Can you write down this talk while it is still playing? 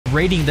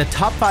rating the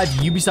top 5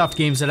 Ubisoft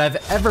games that I've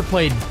ever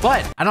played,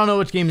 but I don't know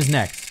which game is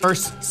next.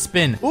 First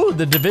spin. Ooh,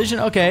 The Division.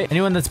 Okay.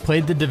 Anyone that's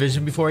played The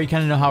Division before, you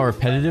kind of know how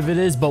repetitive it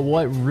is, but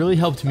what really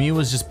helped me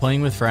was just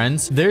playing with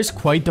friends. There's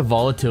quite the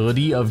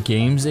volatility of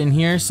games in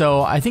here,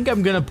 so I think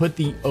I'm gonna put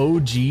the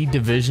OG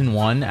Division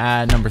 1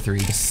 at number 3.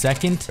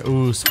 Second,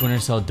 ooh, Splinter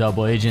Cell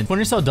Double Agent.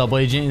 Splinter Cell Double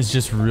Agent is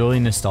just really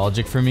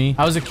nostalgic for me.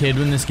 I was a kid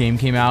when this game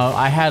came out.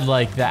 I had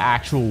like the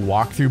actual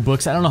walkthrough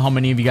books. I don't know how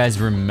many of you guys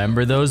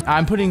remember those.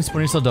 I'm putting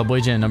Splinter Cell Double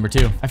Agent at number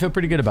 2. I feel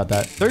pretty good about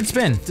that. Third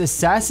spin. It's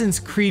Assassin's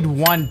Creed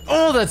 1.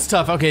 Oh, that's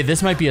tough. Okay,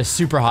 this might be a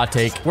super hot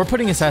take. We're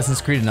putting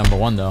Assassin's Creed at number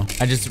 1 though.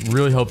 I just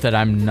really hope that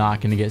I'm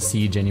not gonna get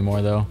Siege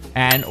anymore though.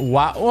 And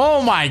wow,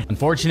 oh my.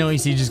 Unfortunately,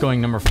 Siege is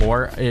going number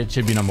 4. It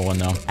should be number 1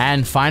 though.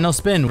 And final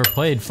spin. We're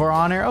played For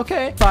Honor.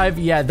 Okay. 5.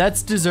 Yeah,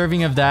 that's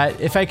deserving of that.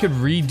 If I could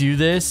redo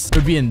this, it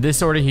would be in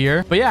this order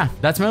here. But yeah,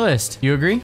 that's my list. You agree?